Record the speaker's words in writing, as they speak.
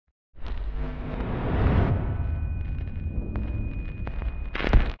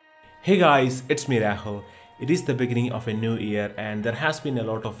Hey guys, it's me Rahul. It is the beginning of a new year and there has been a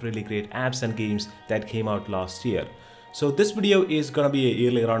lot of really great apps and games that came out last year. So this video is gonna be a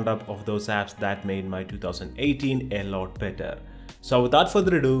yearly roundup of those apps that made my 2018 a lot better. So without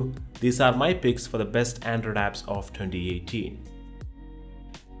further ado, these are my picks for the best Android apps of 2018.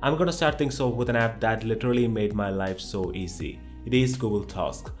 I'm gonna start things off with an app that literally made my life so easy. It is Google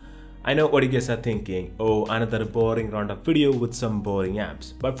Task. I know what you guys are thinking, oh, another boring roundup video with some boring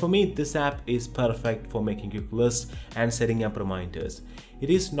apps. But for me, this app is perfect for making quick lists and setting up reminders. It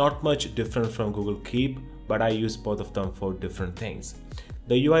is not much different from Google Keep, but I use both of them for different things.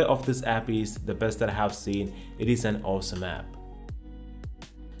 The UI of this app is the best that I have seen. It is an awesome app.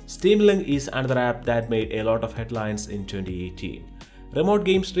 Steam Link is another app that made a lot of headlines in 2018. Remote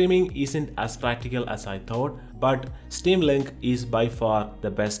game streaming isn't as practical as I thought, but Steam Link is by far the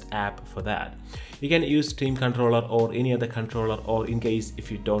best app for that. You can use Steam controller or any other controller, or in case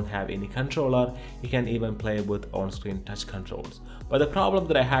if you don't have any controller, you can even play with on-screen touch controls. But the problem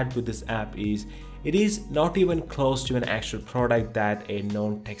that I had with this app is it is not even close to an actual product that a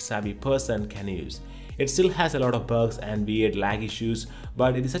non-tech savvy person can use. It still has a lot of bugs and weird lag issues,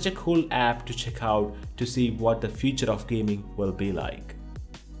 but it is such a cool app to check out to see what the future of gaming will be like.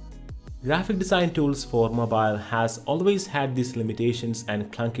 Graphic design tools for mobile has always had these limitations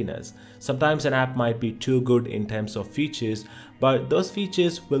and clunkiness. Sometimes an app might be too good in terms of features, but those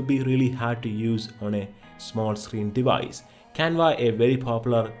features will be really hard to use on a small screen device. Canva, a very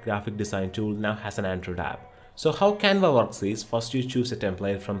popular graphic design tool, now has an Android app. So how Canva works is, first you choose a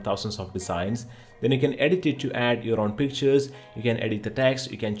template from thousands of designs, then you can edit it to add your own pictures, you can edit the text,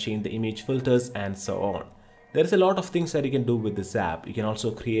 you can change the image filters and so on. There is a lot of things that you can do with this app. You can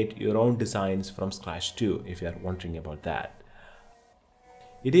also create your own designs from scratch too, if you are wondering about that.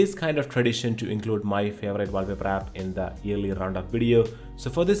 It is kind of tradition to include my favorite wallpaper app in the yearly roundup video. So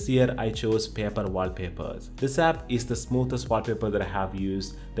for this year, I chose Paper Wallpapers. This app is the smoothest wallpaper that I have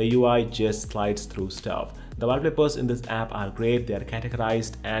used. The UI just slides through stuff. The wallpapers in this app are great. They are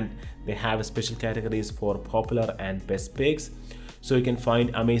categorized and they have special categories for popular and best picks. So you can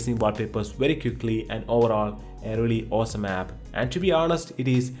find amazing wallpapers very quickly, and overall a really awesome app. And to be honest, it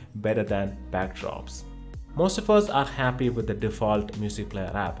is better than backdrops. Most of us are happy with the default music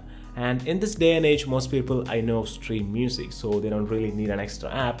player app, and in this day and age most people I know stream music, so they don't really need an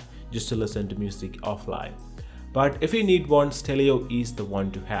extra app just to listen to music offline. But if you need one, Stereo is the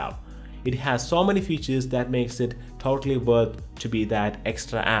one to have. It has so many features that makes it totally worth to be that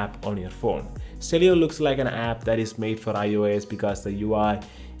extra app on your phone. Stereo looks like an app that is made for iOS because the UI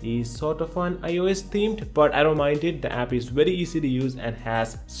is sort of an iOS themed, but I don't mind it. The app is very easy to use and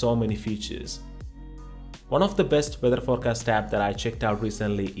has so many features. One of the best weather forecast app that I checked out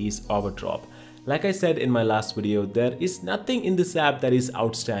recently is Overdrop. Like I said in my last video, there is nothing in this app that is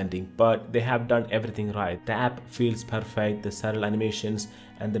outstanding, but they have done everything right. The app feels perfect, the subtle animations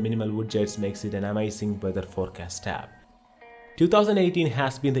and the minimal widgets makes it an amazing weather forecast app. 2018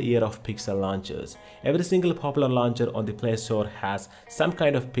 has been the year of pixel launchers. Every single popular launcher on the Play Store has some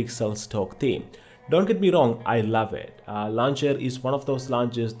kind of pixel stock theme. Don't get me wrong, I love it. Launcher is one of those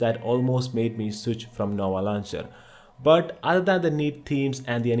launchers that almost made me switch from Nova Launcher. But other than the neat themes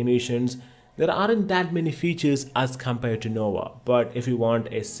and the animations, there aren't that many features as compared to Nova. But if you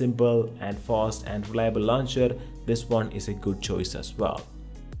want a simple and fast and reliable launcher, this one is a good choice as well.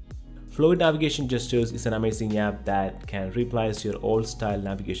 Fluid Navigation Gestures is an amazing app that can replace your old style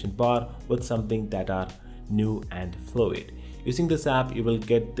navigation bar with something that are new and fluid. Using this app, you will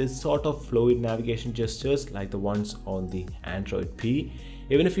get this sort of fluid navigation gestures like the ones on the Android P.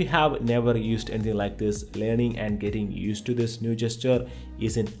 Even if you have never used anything like this, learning and getting used to this new gesture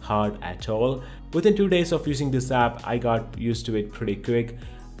isn't hard at all. Within 2 days of using this app, I got used to it pretty quick.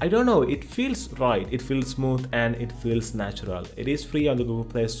 I don't know, it feels right, it feels smooth and it feels natural. It is free on the Google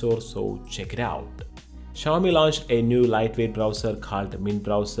Play Store, so check it out. Xiaomi launched a new lightweight browser called Mint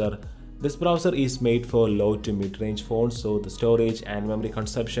Browser. This browser is made for low to mid-range phones, so the storage and memory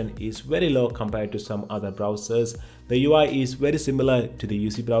consumption is very low compared to some other browsers. The UI is very similar to the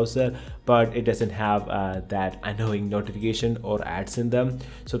UC browser, but it doesn't have that annoying notification or ads in them,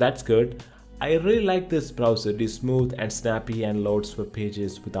 so that's good. I really like this browser. It is smooth and snappy and loads web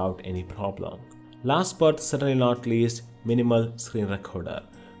pages without any problem. Last but certainly not least, Minimal Screen Recorder.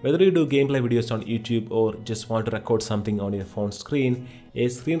 Whether you do gameplay videos on YouTube or just want to record something on your phone screen, a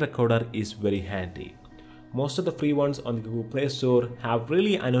screen recorder is very handy. Most of the free ones on the Google Play Store have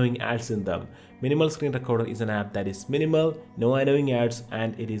really annoying ads in them. Minimal Screen Recorder is an app that is minimal, no annoying ads,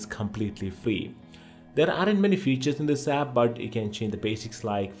 and it is completely free. There aren't many features in this app, but you can change the basics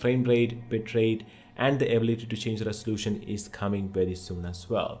like frame rate, bit rate, and the ability to change the resolution is coming very soon as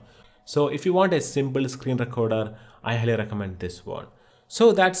well. So if you want a simple screen recorder, I highly recommend this one.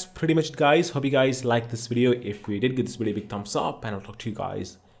 So that's pretty much it, guys. Hope you guys liked this video. If you did, give this video a big thumbs up, and I'll talk to you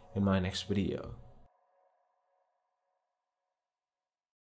guys in my next video.